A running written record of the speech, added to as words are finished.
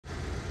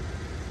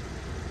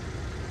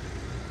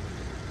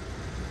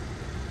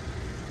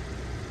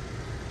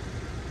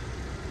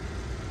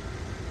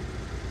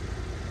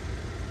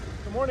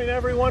Good morning,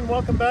 everyone.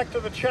 Welcome back to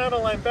the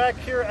channel. I'm back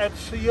here at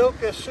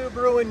Ciocca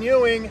Subaru in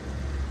Ewing,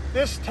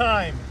 this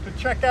time to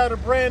check out a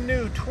brand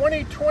new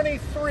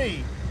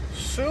 2023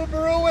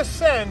 Subaru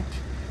Ascent.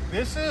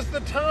 This is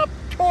the top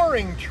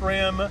touring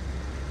trim.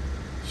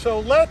 So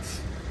let's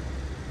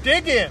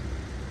dig in.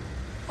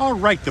 All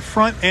right, the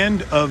front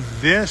end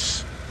of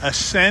this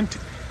Ascent,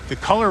 the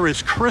color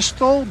is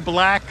crystal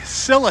black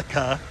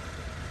silica.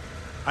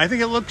 I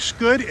think it looks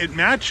good. It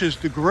matches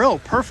the grille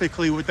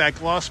perfectly with that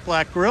gloss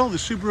black grille. The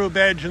Subaru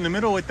badge in the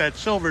middle with that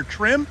silver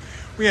trim.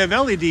 We have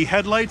LED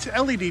headlights,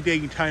 LED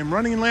daytime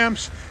running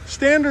lamps,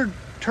 standard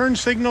turn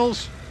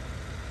signals,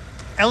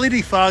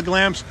 LED fog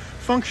lamps,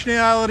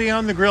 functionality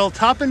on the grille,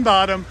 top and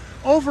bottom.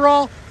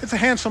 Overall, it's a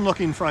handsome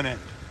looking front end.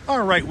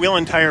 All right, wheel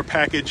and tire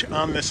package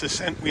on this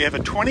Ascent. We have a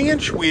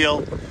 20-inch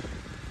wheel,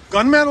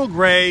 gunmetal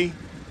gray,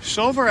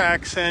 silver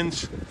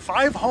accents,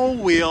 5-hole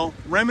wheel,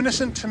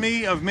 reminiscent to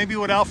me of maybe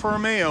what Alfa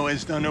Romeo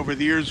has done over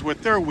the years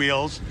with their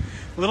wheels.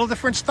 A little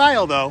different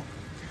style though.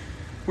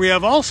 We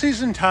have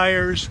all-season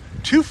tires,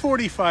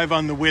 245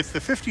 on the width,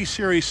 the 50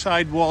 series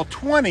sidewall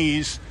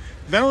 20s,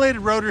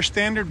 ventilated rotor,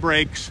 standard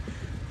brakes,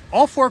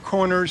 all four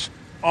corners,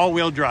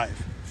 all-wheel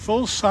drive.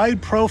 Full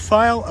side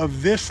profile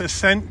of this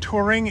Ascent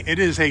Touring. It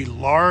is a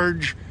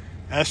large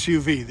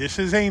SUV. This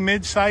is a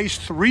mid-size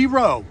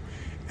 3-row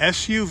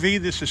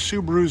SUV. This is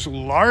Subaru's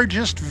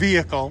largest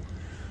vehicle.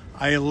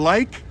 I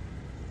like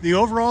the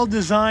overall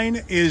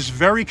design is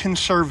very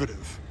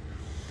conservative.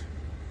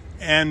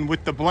 And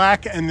with the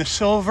black and the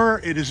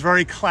silver, it is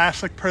very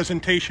classic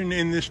presentation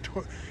in this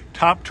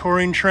top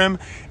touring trim.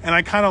 And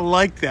I kind of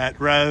like that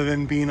rather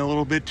than being a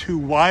little bit too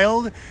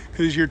wild,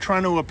 because you're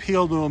trying to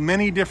appeal to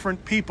many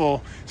different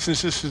people.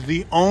 Since this is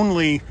the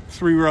only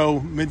 3-row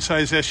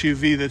midsize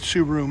SUV that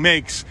Subaru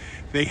makes,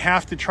 they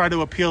have to try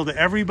to appeal to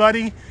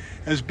everybody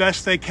as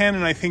best they can,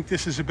 and I think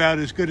this is about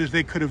as good as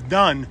they could have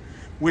done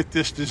with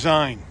this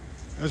design.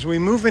 As we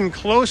move in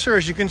closer,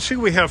 as you can see,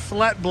 we have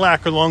flat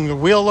black along the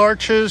wheel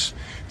arches.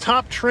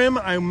 Top trim,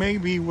 I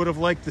maybe would have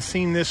liked to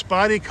seen this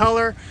body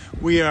color.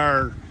 We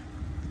are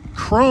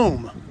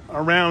chrome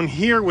around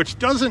here, which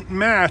doesn't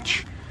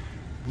match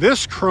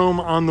this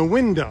chrome on the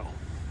window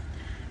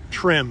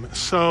trim.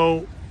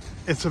 So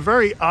it's a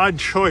very odd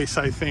choice,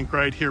 I think,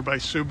 right here by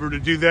Subaru to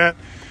do that.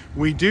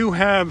 We do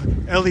have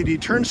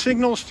LED turn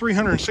signals,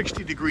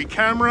 360-degree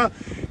camera.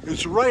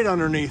 It's right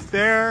underneath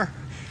there.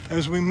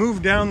 As we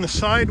move down the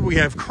side, we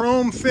have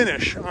chrome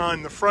finish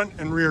on the front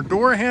and rear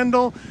door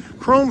handle,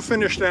 chrome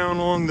finish down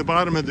along the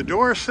bottom of the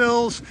door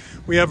sills.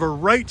 We have a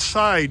right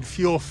side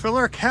fuel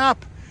filler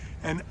cap,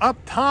 and up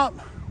top,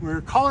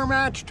 we're color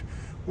matched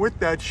with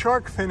that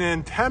shark fin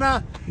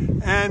antenna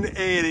and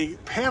a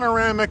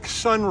panoramic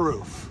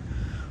sunroof.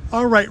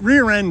 All right,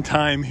 rear end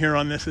time here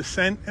on this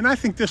Ascent, and I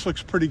think this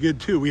looks pretty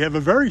good too. We have a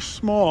very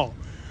small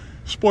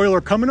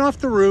spoiler coming off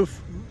the roof.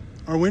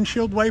 Our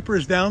windshield wiper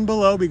is down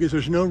below because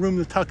there's no room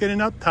to tuck it in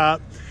up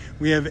top.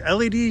 We have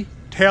LED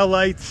tail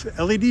lights,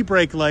 LED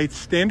brake lights,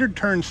 standard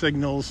turn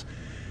signals,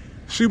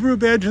 Subaru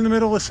badge in the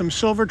middle with some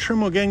silver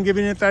trim, again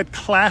giving it that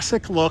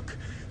classic look.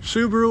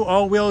 Subaru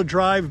all-wheel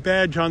drive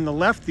badge on the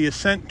left, the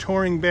Ascent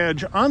Touring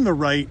badge on the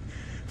right,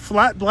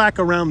 flat black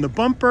around the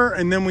bumper,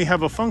 and then we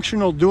have a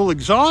functional dual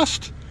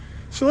exhaust.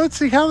 So let's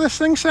see how this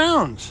thing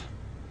sounds.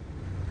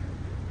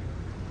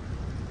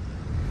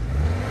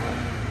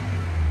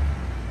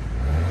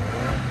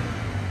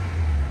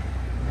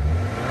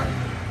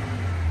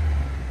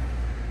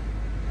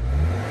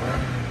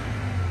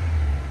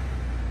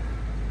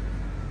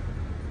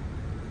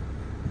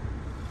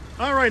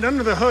 All right,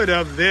 under the hood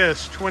of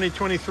this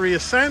 2023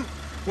 Ascent,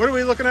 what are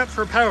we looking at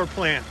for power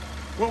plant?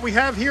 What we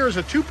have here is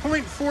a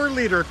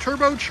 2.4-liter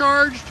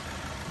turbocharged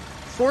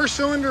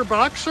 4-cylinder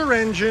boxer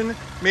engine,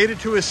 made it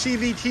to a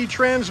CVT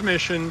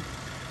transmission,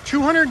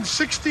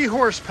 260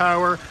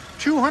 horsepower,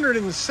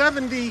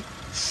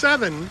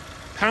 277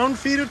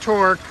 pound-feet of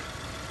torque,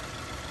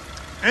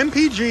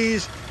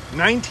 MPGs,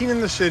 19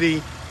 in the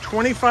city,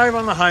 25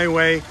 on the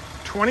highway,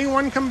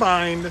 21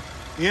 combined.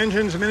 The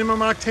engine's minimum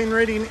octane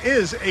rating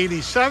is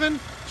 87,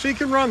 so you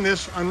can run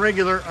this on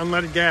regular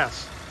unleaded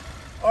gas.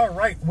 All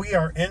right, we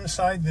are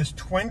inside this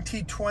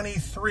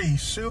 2023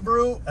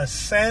 Subaru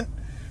Ascent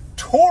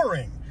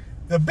Touring,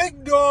 the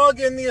big dog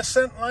in the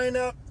Ascent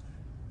lineup,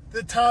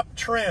 the top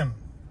trim.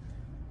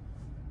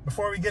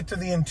 Before we get to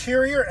the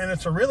interior, and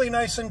it's a really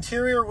nice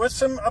interior with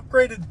some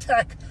upgraded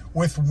tech,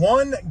 with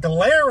one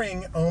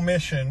glaring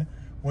omission,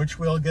 which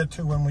we'll get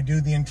to when we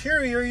do the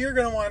interior. You're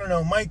going to want to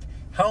know, Mike,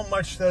 how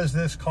much does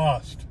this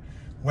cost?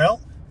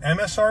 Well,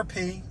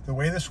 MSRP, the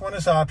way this one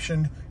is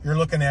optioned, you're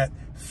looking at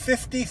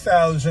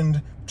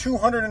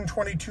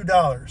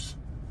 $50,222.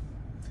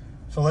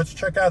 So let's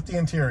check out the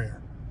interior.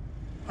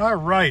 All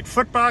right,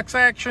 footbox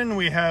action.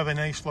 We have a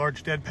nice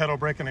large dead pedal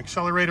brake and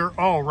accelerator,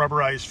 all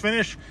rubberized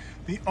finish.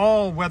 The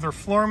all-weather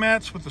floor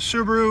mats with the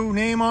Subaru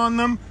name on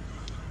them.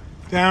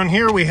 Down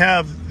here we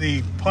have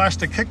the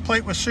plastic kick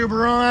plate with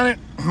Subaru on it.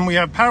 We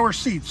have power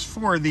seats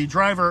for the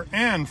driver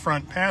and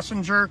front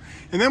passenger.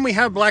 And then we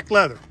have black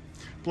leather.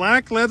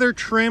 Black leather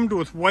trimmed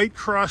with white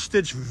cross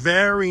stitch,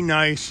 very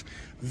nice.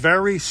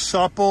 Very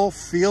supple,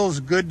 feels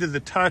good to the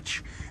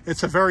touch.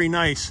 It's a very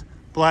nice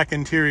black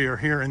interior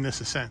here in this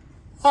Ascent.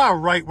 All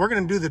right, we're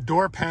going to do the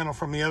door panel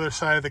from the other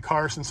side of the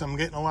car since I'm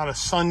getting a lot of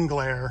sun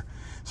glare.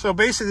 So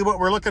basically what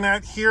we're looking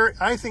at here,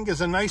 I think, is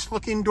a nice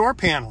looking door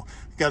panel.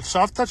 You got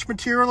soft touch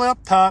material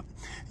up top.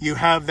 You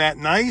have that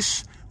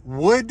nice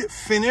wood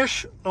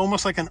finish,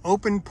 almost like an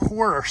open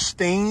pore or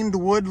stained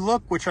wood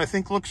look, which I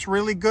think looks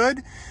really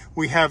good.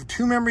 We have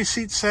 2 memory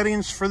seat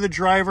settings for the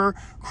driver,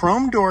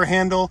 chrome door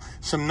handle,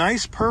 some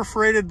nice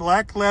perforated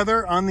black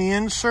leather on the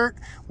insert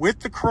with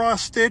the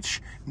cross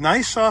stitch,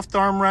 nice soft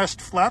armrest,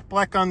 flat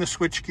black on the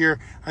switchgear.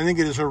 I think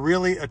it is a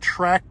really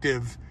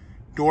attractive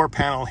door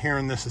panel here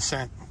in this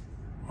Ascent.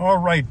 All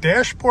right,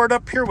 dashboard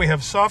up here. We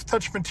have soft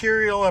touch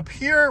material up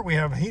here. We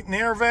have heat and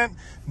air vent,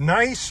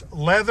 nice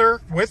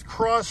leather with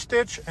cross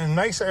stitch, and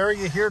nice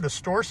area here to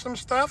store some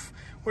stuff,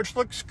 which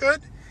looks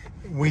good.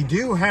 We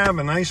do have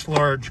a nice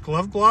large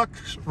glove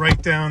box right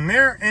down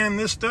there, and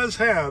this does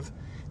have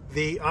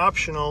the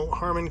optional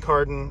Herman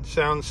Kardon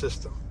sound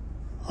system.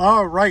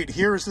 All right,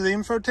 here's the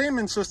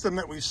infotainment system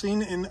that we've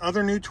seen in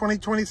other new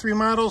 2023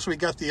 models. We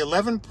got the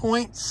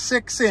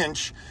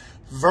 11.6-inch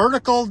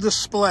vertical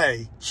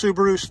display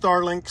Subaru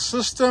Starlink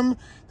system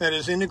that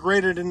is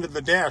integrated into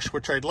the dash,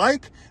 which I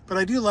like, but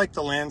I do like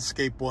the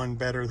landscape one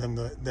better than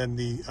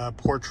the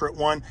portrait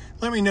one.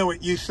 Let me know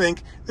what you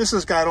think. This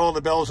has got all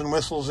the bells and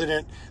whistles in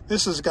it.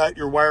 This has got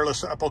your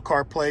wireless Apple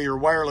CarPlay, your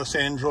wireless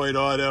Android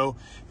Auto.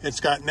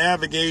 It's got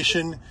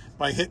navigation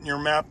by hitting your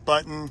map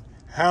button.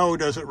 How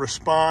does it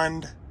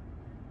respond?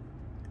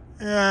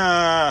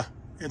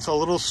 It's a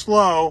little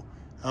slow.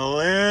 A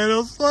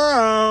little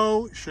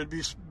slow. Should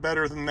be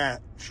better than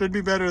that. Should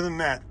be better than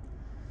that.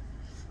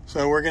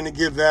 So we're going to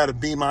give that a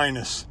B-.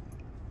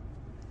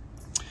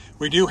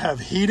 We do have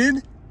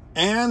heated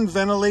and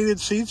ventilated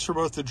seats for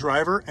both the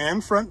driver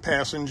and front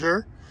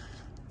passenger.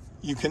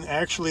 You can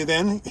actually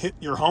then hit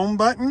your home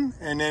button,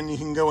 and then you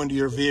can go into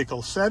your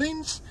vehicle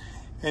settings,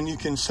 and you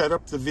can set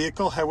up the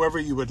vehicle however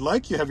you would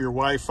like. You have your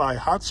Wi-Fi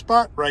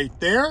hotspot right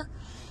there.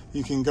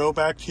 You can go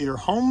back to your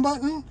home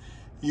button.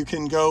 You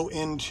can go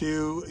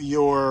into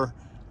your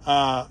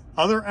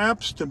other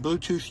apps to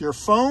Bluetooth your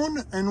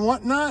phone and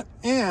whatnot.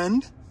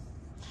 And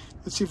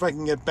let's see if I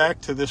can get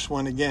back to this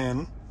one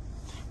again.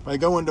 If I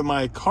go into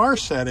my car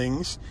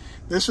settings,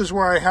 this is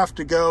where I have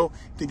to go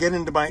to get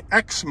into my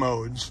X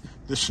modes,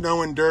 the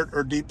snow and dirt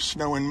or deep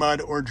snow and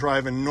mud or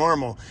driving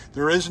normal.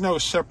 There is no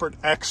separate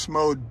X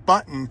mode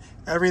button.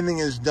 Everything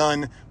is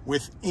done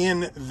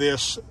within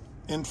this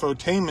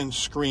infotainment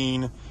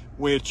screen,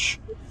 which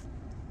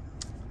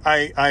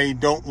I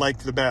don't like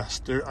the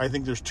best. I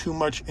think there's too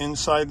much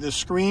inside the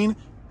screen,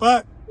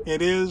 but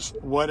it is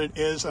what it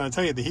is. And I'll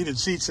tell you, the heated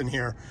seats in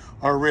here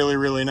are really,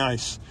 really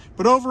nice.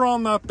 But overall,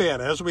 not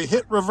bad. As we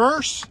hit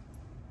reverse,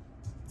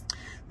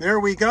 there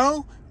we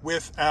go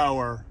with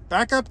our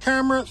backup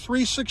camera,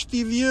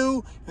 360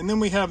 view, and then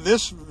we have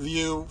this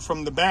view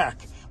from the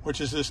back,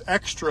 which is this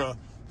extra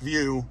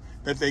view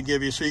that they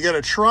give you. So you got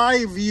a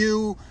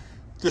tri-view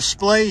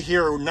display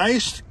here.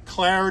 Nice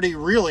clarity,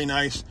 really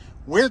nice.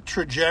 With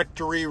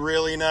trajectory,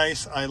 really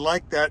nice. I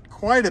like that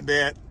quite a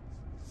bit.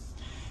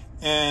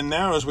 And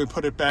now as we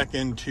put it back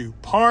into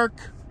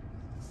park,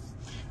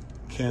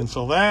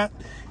 cancel that.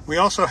 We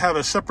also have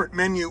a separate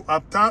menu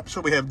up top. So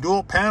we have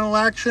dual panel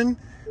action,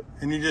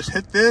 and you just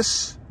hit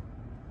this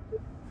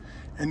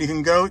and you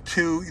can go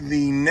to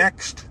the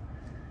next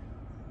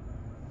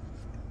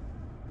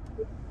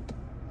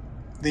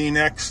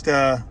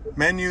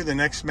menu, the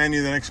next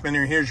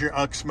menu. Here's your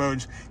UX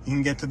modes. You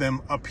can get to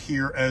them up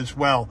here as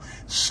well.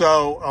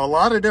 So a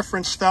lot of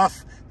different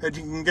stuff that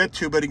you can get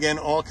to, but again,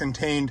 all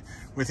contained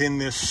within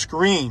this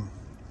screen.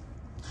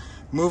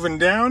 Moving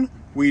down,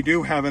 we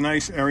do have a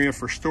nice area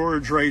for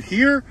storage right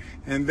here.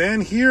 And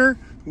then here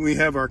we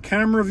have our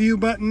camera view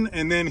button.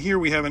 And then here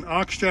we have an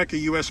aux jack, a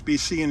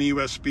USB-C and a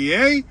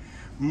USB-A.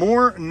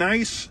 More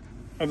nice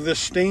of the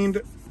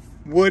stained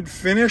wood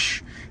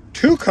finish.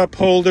 2 cup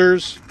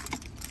holders.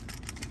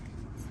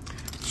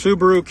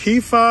 Subaru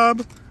key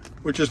fob,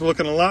 which is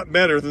looking a lot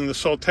better than the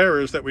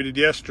Solterras that we did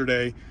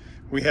yesterday.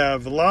 We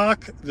have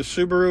lock, the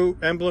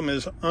Subaru emblem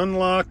is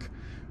unlock,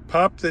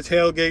 pop the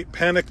tailgate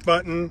panic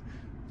button,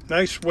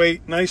 nice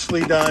weight,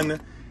 nicely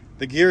done.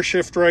 The gear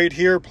shift right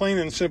here, plain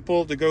and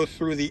simple, to go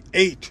through the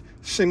 8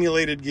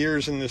 simulated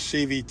gears in the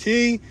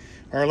CVT.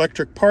 Our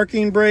electric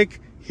parking brake.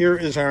 Here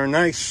is our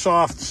nice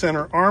soft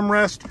center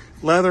armrest,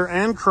 leather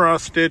and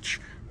cross stitch.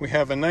 We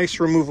have a nice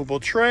removable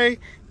tray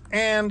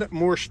and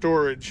more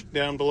storage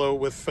down below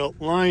with felt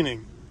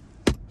lining.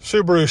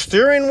 Subaru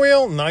steering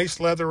wheel, nice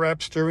leather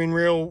wrap steering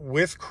wheel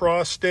with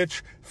cross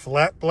stitch,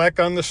 flat black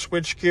on the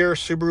switchgear,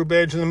 Subaru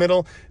badge in the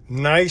middle,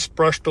 nice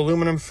brushed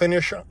aluminum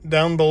finish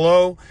down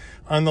below.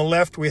 On the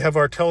left, we have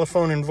our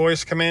telephone and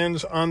voice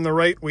commands. On the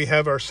right, we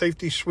have our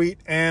safety suite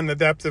and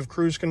adaptive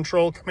cruise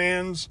control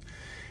commands.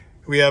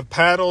 We have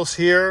paddles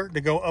here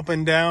to go up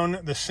and down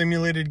the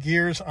simulated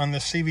gears on the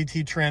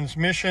CVT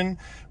transmission.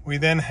 We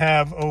then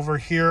have over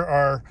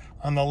here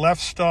on the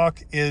left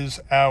stalk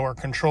is our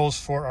controls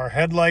for our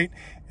headlight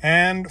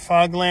and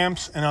fog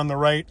lamps. And on the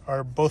right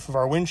are both of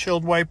our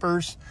windshield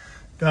wipers.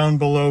 Down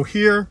below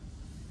here,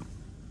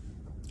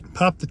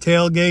 pop the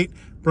tailgate,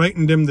 bright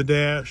and dim the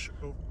dash.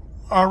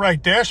 All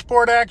right,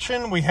 dashboard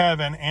action. We have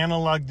an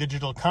analog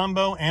digital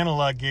combo,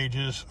 analog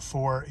gauges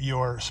for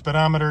your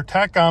speedometer,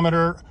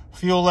 tachometer,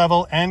 fuel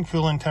level, and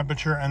coolant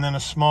temperature, and then a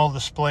small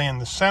display in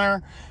the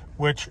center,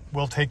 which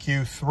will take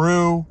you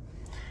through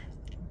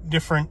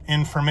different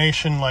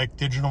information like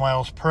digital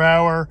miles per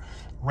hour,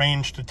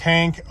 range to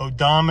tank,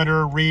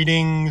 odometer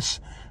readings,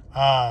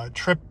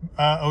 trip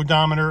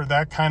odometer,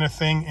 that kind of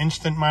thing,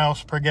 instant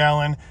miles per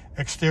gallon,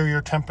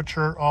 exterior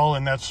temperature, all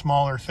in that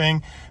smaller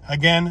thing.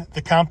 Again,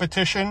 the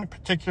competition,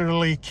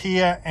 particularly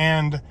Kia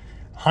and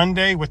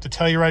Hyundai with the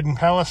Telluride and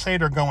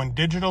Palisade, are going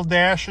digital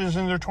dashes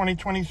in their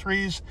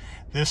 2023s.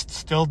 This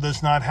still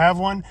does not have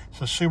one,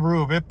 so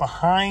Subaru a bit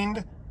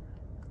behind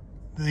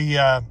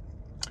the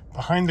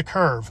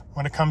curve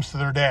when it comes to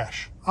their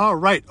dash. All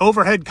right,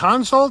 overhead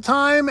console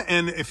time.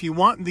 And if you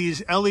want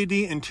these LED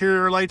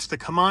interior lights to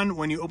come on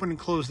when you open and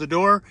close the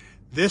door,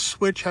 this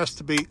switch has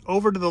to be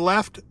over to the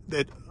left,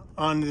 that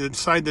on the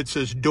side that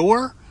says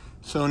door.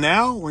 So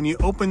now when you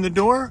open the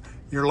door,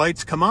 your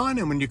lights come on,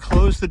 and when you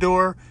close the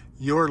door,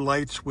 your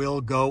lights will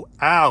go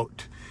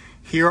out.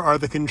 Here are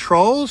the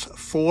controls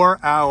for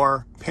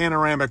our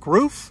panoramic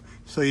roof.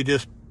 So you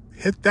just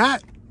hit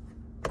that,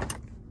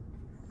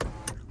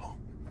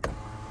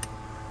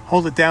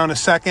 hold it down a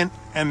second,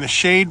 and the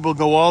shade will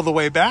go all the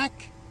way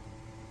back.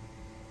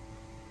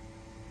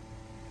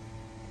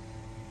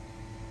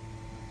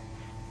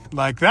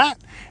 Like that.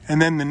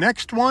 And then the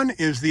next one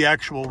is the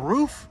actual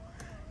roof.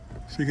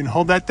 So you can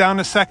hold that down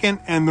a second,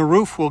 and the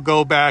roof will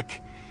go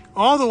back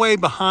all the way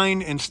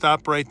behind and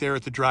stop right there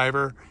at the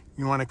driver.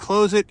 You want to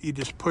close it, you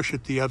just push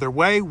it the other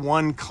way,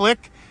 one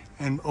click,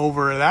 and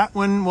over that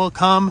one will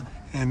come.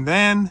 And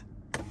then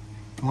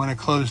you want to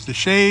close the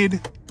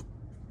shade.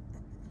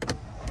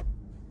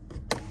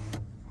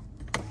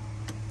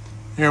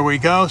 There we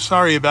go.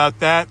 Sorry about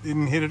that.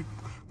 Didn't hit it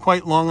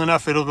quite long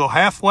enough. It'll go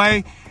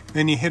halfway,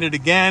 then you hit it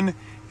again,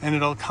 and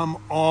it'll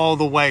come all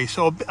the way.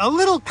 So a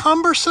little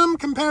cumbersome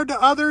compared to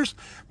others,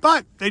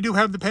 but they do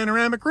have the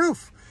panoramic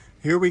roof.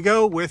 Here we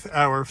go with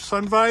our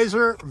sun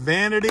visor,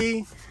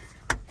 vanity,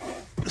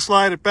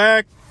 slide it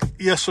back,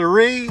 yes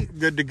sirree,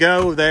 good to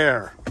go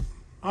there.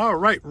 All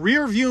right,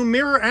 rear view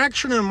mirror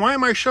action. And why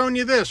am I showing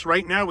you this?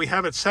 Right now we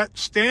have it set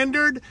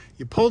standard.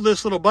 You pull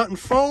this little button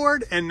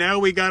forward, and now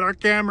we got our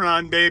camera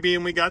on, baby,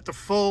 and we got the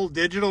full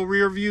digital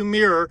rear view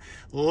mirror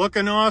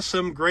looking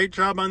awesome. Great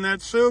job on that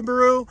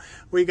Subaru.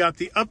 We got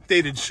the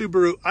updated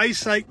Subaru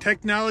EyeSight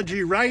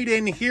technology right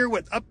in here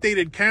with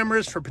updated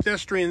cameras for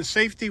pedestrian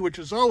safety, which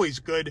is always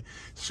good.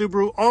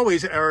 Subaru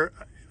always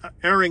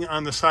erring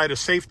on the side of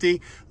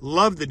safety.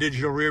 Love the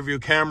digital rear view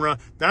camera.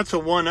 That's a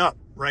one-up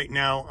right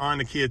now on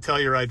the Kia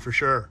Telluride for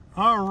sure.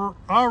 All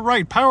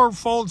right, power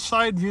fold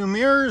side view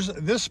mirrors.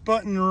 This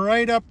button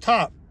right up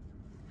top.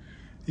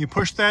 You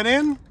push that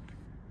in,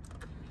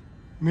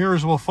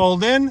 mirrors will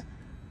fold in.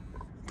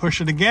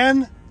 Push it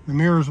again, the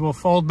mirrors will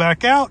fold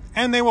back out,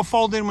 and they will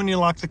fold in when you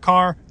lock the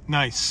car.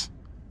 Nice.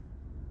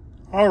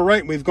 All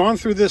right, we've gone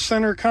through this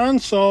center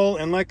console,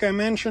 and like I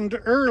mentioned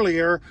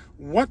earlier,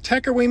 what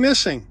tech are we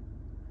missing?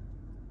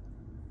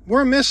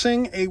 We're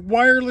missing a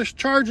wireless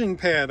charging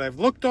pad. I've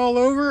looked all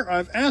over.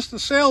 I've asked the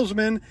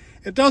salesman.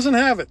 It doesn't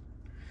have it.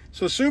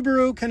 So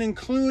Subaru can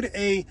include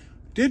a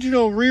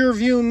digital rear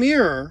view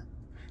mirror,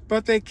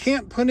 but they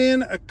can't put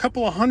in a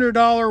couple of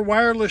 $100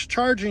 wireless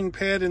charging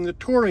pad in the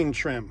Touring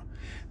trim.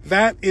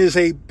 That is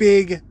a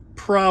big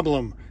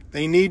problem.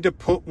 They need to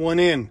put one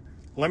in.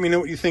 Let me know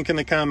what you think in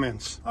the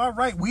comments. All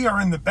right, we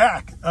are in the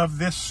back of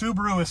this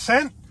Subaru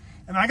Ascent,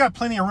 and I got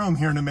plenty of room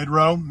here in the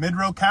mid-row.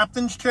 Mid-row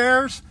captain's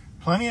chairs.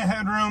 Plenty of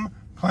headroom,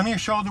 plenty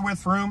of shoulder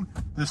width room.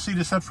 This seat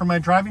is set for my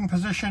driving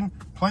position,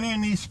 plenty of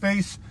knee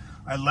space.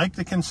 I like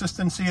the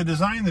consistency of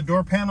design. The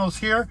door panels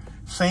here,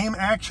 same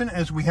action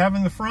as we have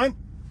in the front.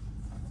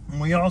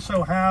 And we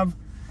also have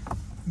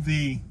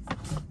the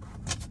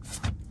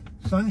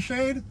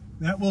sunshade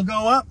that will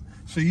go up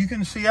so you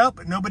can see out,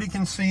 but nobody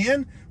can see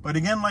in. But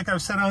again, like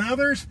I've said on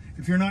others,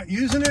 if you're not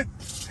using it,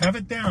 have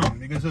it down,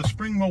 because the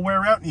spring will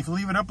wear out, and if you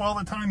leave it up all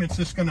the time, it's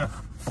just gonna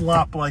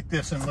flop like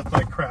this and look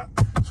like crap.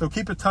 So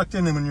keep it tucked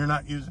in when you're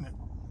not using it.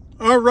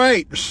 All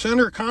right,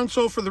 center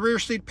console for the rear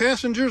seat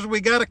passengers.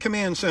 We got a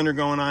command center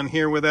going on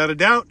here without a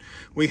doubt.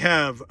 We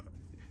have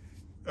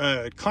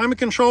climate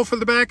control for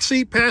the back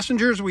seat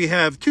passengers. We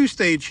have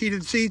 2-stage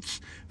heated seats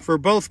for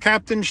both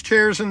captain's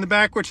chairs in the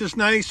back, which is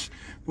nice.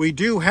 We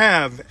do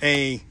have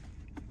a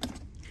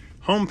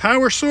home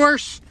power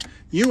source,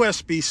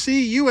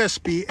 USB-C,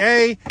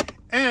 USB-A,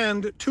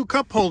 and 2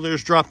 cup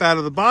holders drop out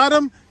of the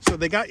bottom. So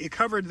they got you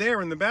covered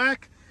there in the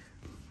back.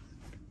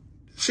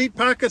 Seat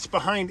pockets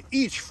behind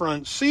each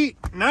front seat,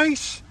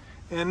 nice.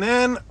 And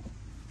then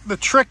the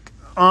trick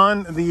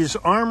on these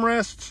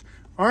armrests,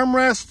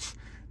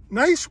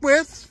 nice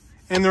width,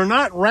 and they're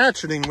not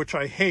ratcheting, which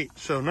I hate.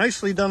 So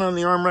nicely done on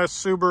the armrest,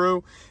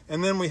 Subaru.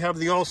 And then we have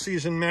the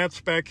all-season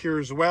mats back here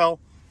as well.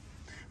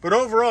 But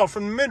overall,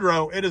 from the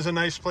mid-row, it is a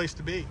nice place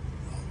to be.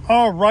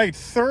 All right,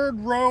 third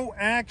row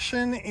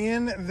action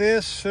in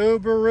this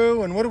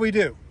Subaru. And what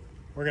do?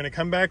 We're going to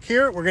come back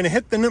here. We're going to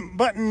hit the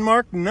button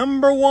marked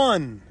number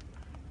 1.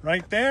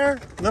 Right there,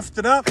 lift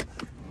it up,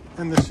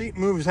 and the seat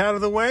moves out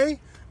of the way.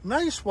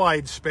 Nice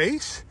wide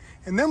space.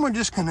 And then we're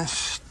just going to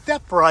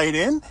step right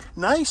in.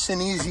 Nice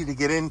and easy to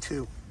get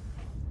into.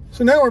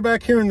 So now we're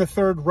back here in the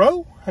third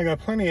row. I got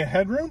plenty of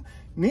headroom.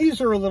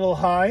 Knees are a little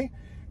high.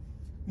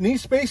 Knee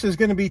space is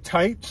going to be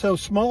tight, so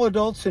small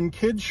adults and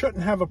kids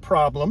shouldn't have a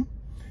problem.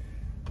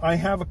 I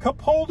have a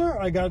cup holder.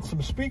 I got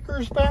some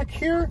speakers back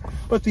here.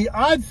 But the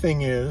odd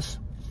thing is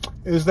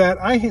that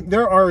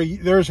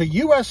there's a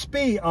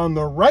USB on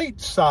the right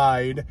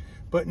side,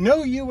 but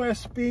no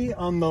USB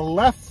on the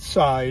left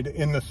side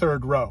in the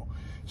third row.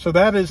 So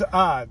that is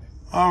odd.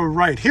 All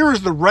right, here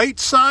is the right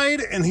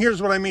side, and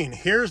here's what I mean.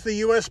 Here's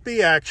the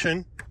USB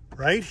action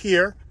right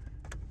here,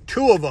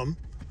 2 of them,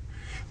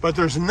 but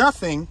there's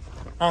nothing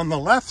on the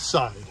left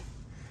side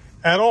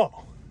at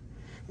all,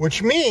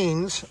 which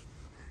means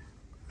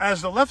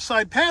as the left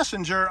side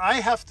passenger, I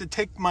have to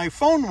take my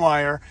phone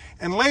wire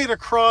and lay it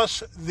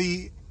across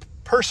the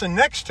person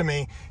next to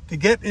me to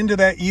get into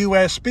that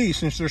USB,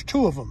 since there's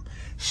 2 of them.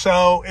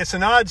 So it's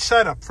an odd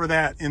setup for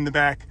that in the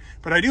back.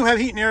 But I do have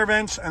heat and air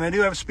vents, and I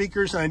do have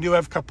speakers, and I do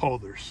have cup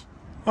holders.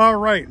 All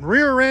right,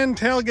 rear end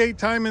tailgate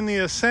time in the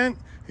Ascent.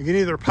 You can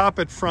either pop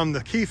it from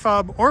the key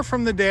fob or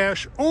from the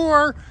dash,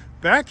 or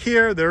back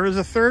here, there is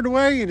a third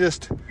way. You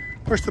just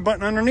push the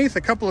button underneath,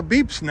 a couple of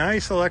beeps.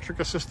 Nice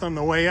electric assist on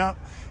the way up.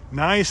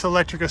 Nice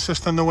electric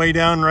assist on the way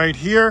down right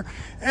here.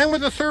 And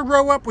with the third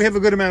row up, we have a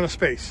good amount of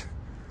space.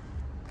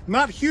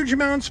 Not huge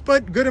amounts,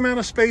 but good amount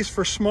of space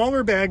for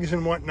smaller bags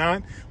and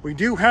whatnot. We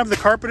do have the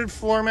carpeted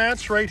floor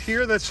mats right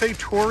here that say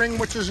Touring,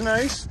 which is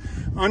nice.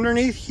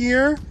 Underneath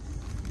here,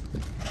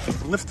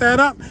 lift that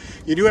up.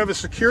 You do have a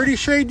security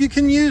shade you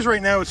can use.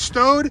 Right now it's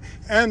stowed,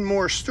 and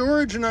more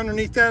storage, and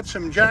underneath that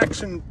some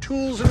jacks and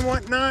tools and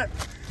whatnot.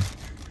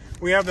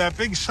 We have that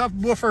big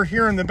subwoofer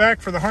here in the back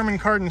for the Herman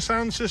Kardon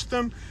sound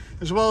system,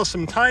 as well as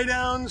some tie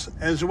downs,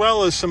 as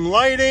well as some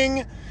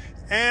lighting,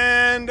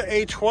 and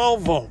a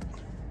 12 volt.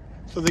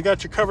 So they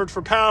got you covered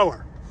for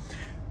power.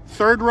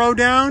 Third row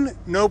down,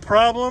 no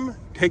problem.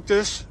 Take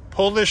this,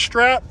 pull this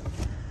strap,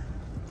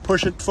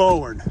 push it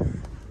forward.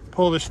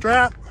 Pull the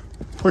strap,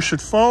 push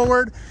it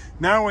forward.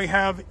 Now we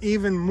have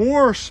even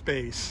more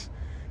space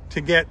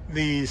to get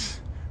these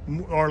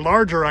or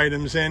larger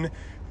items in.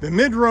 The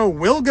mid row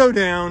will go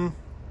down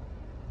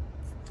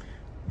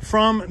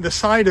from the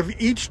side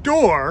of each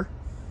door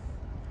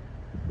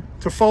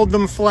to fold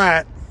them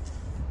flat,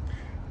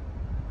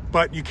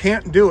 but you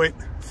can't do it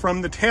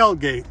from the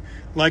tailgate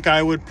like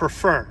I would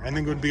prefer. I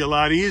think it would be a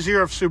lot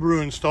easier if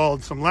Subaru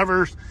installed some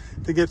levers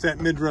to get that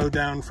mid-row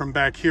down from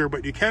back here,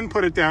 but you can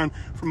put it down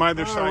from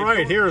either side. All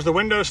right, here's the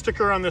window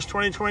sticker on this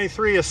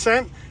 2023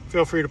 Ascent.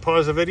 Feel free to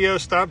pause the video,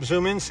 stop,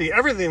 zoom in, see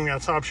everything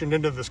that's optioned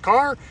into this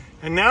car.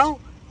 And now,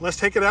 let's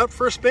take it out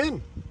for a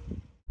spin.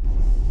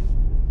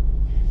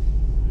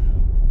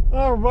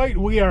 All right,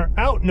 we are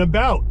out and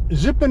about,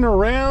 zipping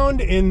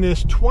around in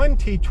this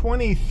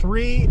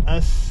 2023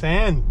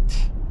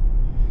 Ascent.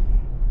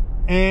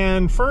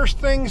 And first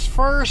things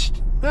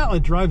first, well,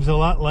 it drives a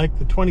lot like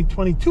the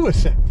 2022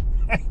 Ascent.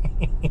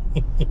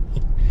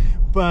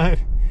 But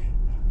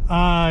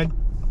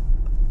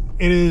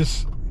it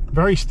is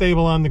very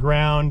stable on the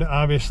ground.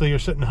 Obviously, you're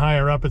sitting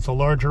higher up. It's a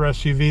larger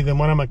SUV than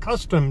what I'm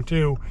accustomed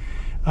to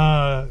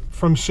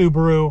from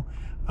Subaru.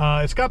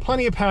 It's got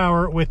plenty of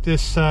power with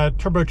this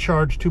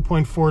turbocharged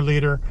 2.4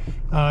 liter.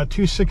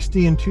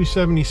 260 and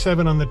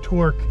 277 on the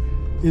torque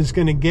is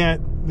going to get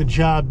the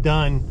job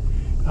done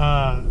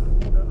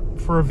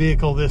for a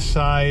vehicle this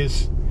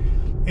size.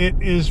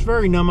 It is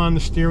very numb on the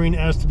steering,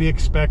 as to be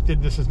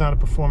expected. This is not a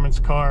performance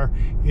car.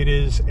 It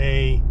is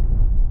a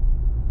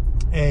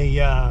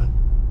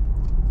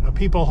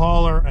people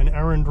hauler, an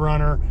errand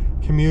runner,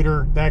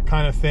 commuter, that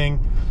kind of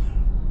thing.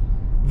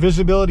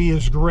 Visibility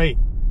is great.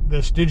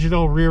 This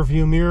digital rear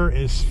view mirror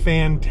is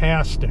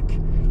fantastic.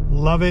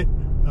 Love it.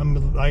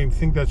 I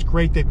think that's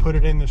great they put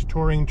it in this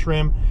Touring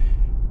trim.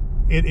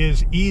 It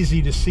is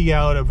easy to see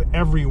out of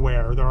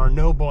everywhere. There are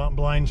no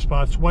blind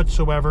spots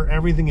whatsoever.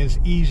 Everything is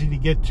easy to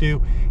get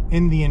to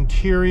in the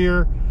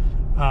interior,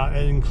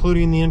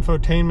 including the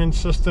infotainment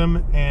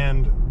system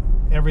and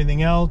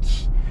everything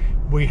else.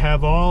 We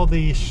have all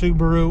the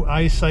Subaru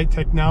EyeSight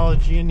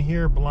technology in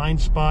here, blind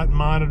spot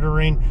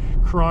monitoring,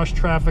 cross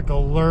traffic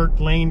alert,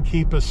 lane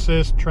keep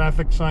assist,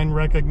 traffic sign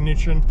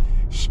recognition,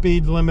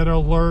 speed limit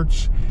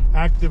alerts,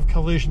 active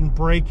collision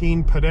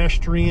braking,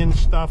 pedestrian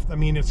stuff. I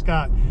mean, it's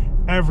got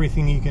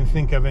everything you can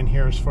think of in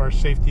here as far as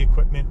safety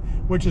equipment,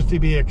 which is to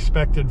be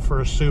expected for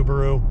a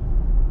Subaru.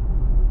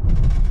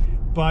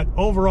 But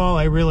overall,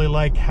 I really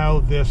like how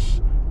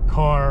this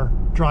car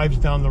drives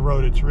down the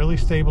road. It's really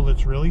stable,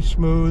 it's really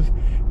smooth.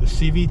 The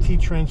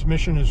CVT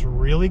transmission is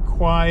really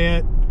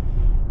quiet.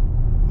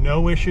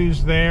 No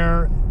issues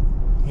there.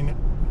 You know,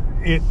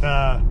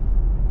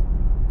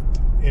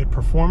 it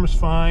performs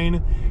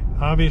fine.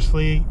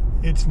 Obviously,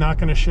 It's not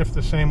going to shift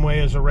the same way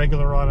as a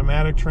regular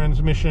automatic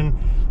transmission.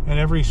 And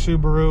every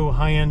Subaru,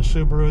 high-end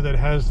Subaru that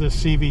has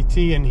this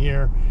CVT in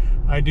here,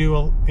 I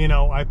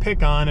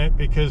pick on it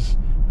because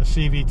a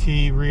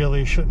CVT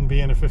really shouldn't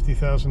be in a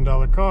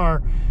 $50,000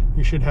 car.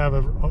 You should have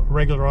a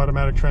regular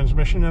automatic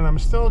transmission, and I'm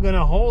still going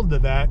to hold to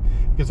that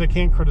because I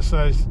can't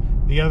criticize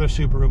the other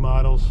Subaru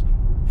models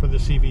for the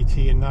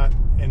CVT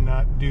and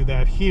not do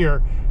that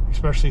here,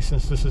 especially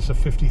since this is a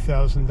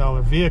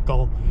 $50,000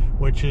 vehicle,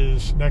 which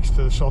is, next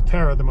to the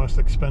Solterra, the most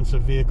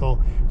expensive vehicle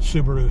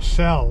Subaru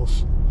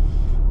sells.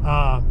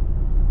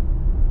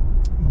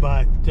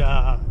 But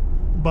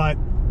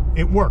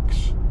it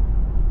works.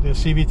 The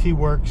CVT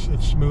works.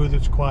 It's smooth,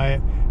 it's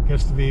quiet,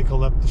 gets the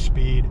vehicle up to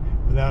speed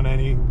without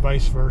any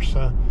vice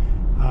versa.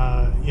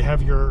 You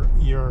have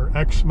your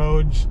X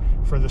modes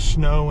for the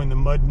snow and the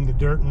mud and the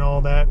dirt and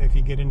all that. If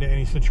you get into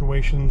any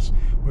situations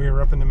where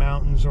you're up in the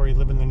mountains or you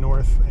live in the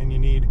north and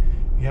you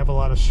have a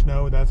lot of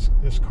snow, this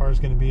vehicle is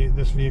going to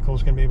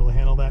be able to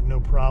handle that, no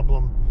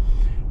problem.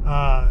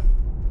 I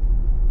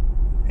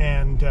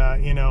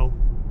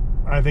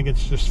think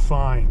it's just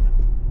fine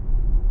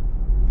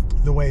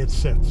the way it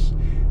sits.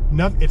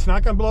 It's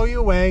not going to blow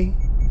you away.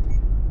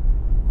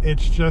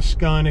 It's just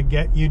going to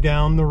get you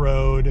down the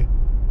road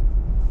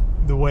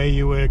the way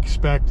you would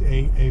expect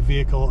a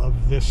vehicle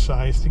of this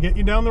size to get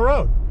you down the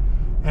road.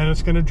 And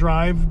it's going to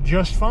drive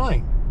just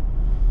fine.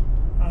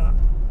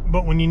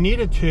 But when you need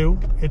it to,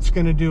 it's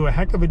going to do a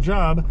heck of a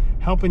job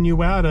helping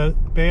you out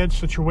of bad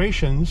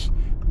situations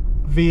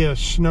via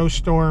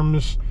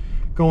snowstorms,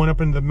 going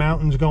up into the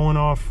mountains, going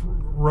off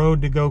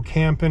road to go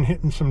camping,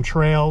 hitting some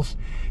trails.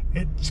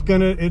 It's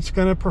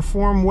gonna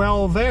perform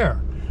well there.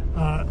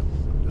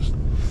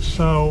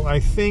 So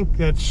I think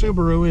that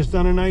Subaru has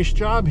done a nice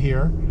job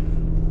here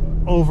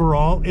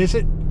overall. Is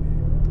it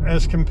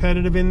as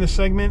competitive in the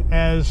segment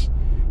as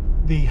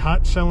the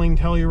hot-selling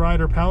Telluride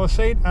or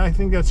Palisade? I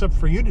think that's up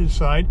for you to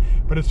decide,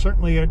 but it's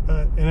certainly an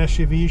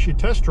SUV you should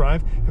test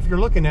drive if you're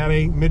looking at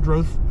a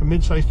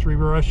mid-sized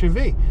three-row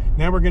SUV.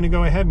 Now we're going to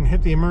go ahead and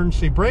hit the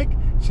emergency brake,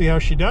 see how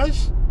she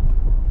does.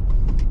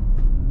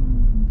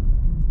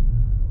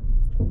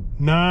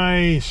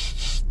 Nice.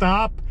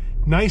 Stop.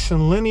 Nice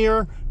and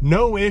linear.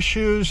 No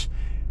issues.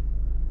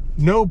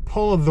 No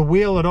pull of the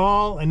wheel at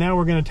all. And now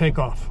we're going to take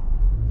off.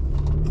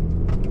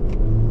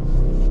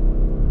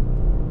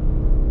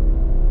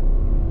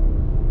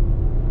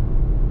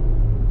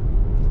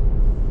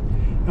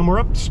 And we're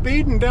up to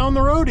speed and down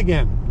the road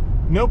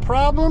again. No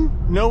problem.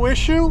 No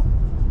issue.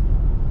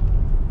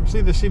 See,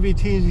 the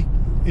CVT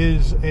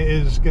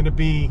is going to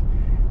be...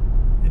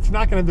 It's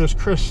not going to have those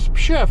crisp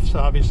shifts,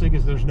 obviously,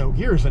 because there's no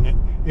gears in it,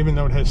 even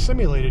though it has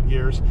simulated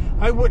gears.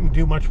 I wouldn't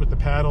do much with the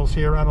paddles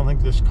here. I don't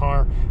think this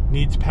car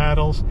needs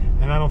paddles,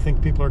 and I don't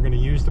think people are going to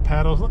use the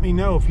paddles. Let me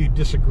know if you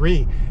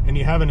disagree and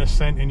you have an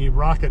Ascent and you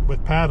rock it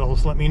with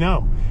paddles. Let me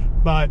know.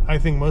 But I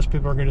think most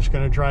people are just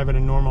going to drive it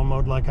in normal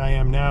mode like I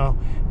am now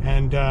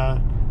and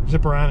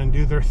zip around and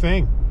do their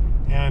thing.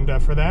 And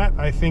for that,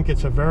 I think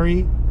it's a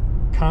very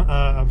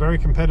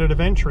competitive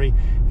entry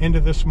into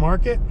this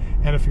market.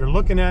 And if you're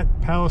looking at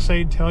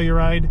Palisade,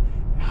 Telluride,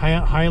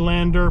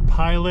 Highlander,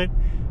 Pilot,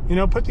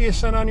 put the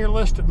Ascent on your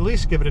list. At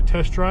least give it a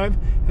test drive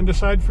and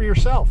decide for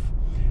yourself.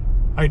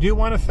 I do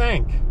want to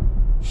thank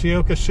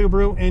Ciocca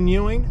Subaru in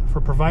Ewing for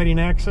providing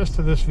access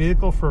to this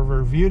vehicle for a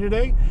review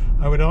today.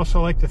 I would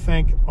also like to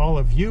thank all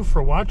of you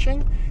for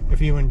watching.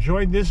 If you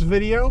enjoyed this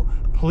video,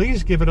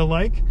 please give it a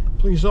like.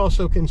 Please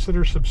also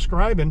consider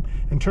subscribing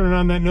and turning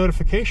on that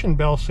notification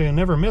bell so you'll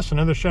never miss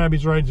another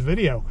Shabby's Rides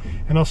video.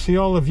 And I'll see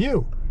all of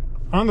you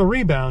on the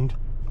rebound.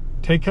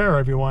 Take care,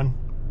 everyone.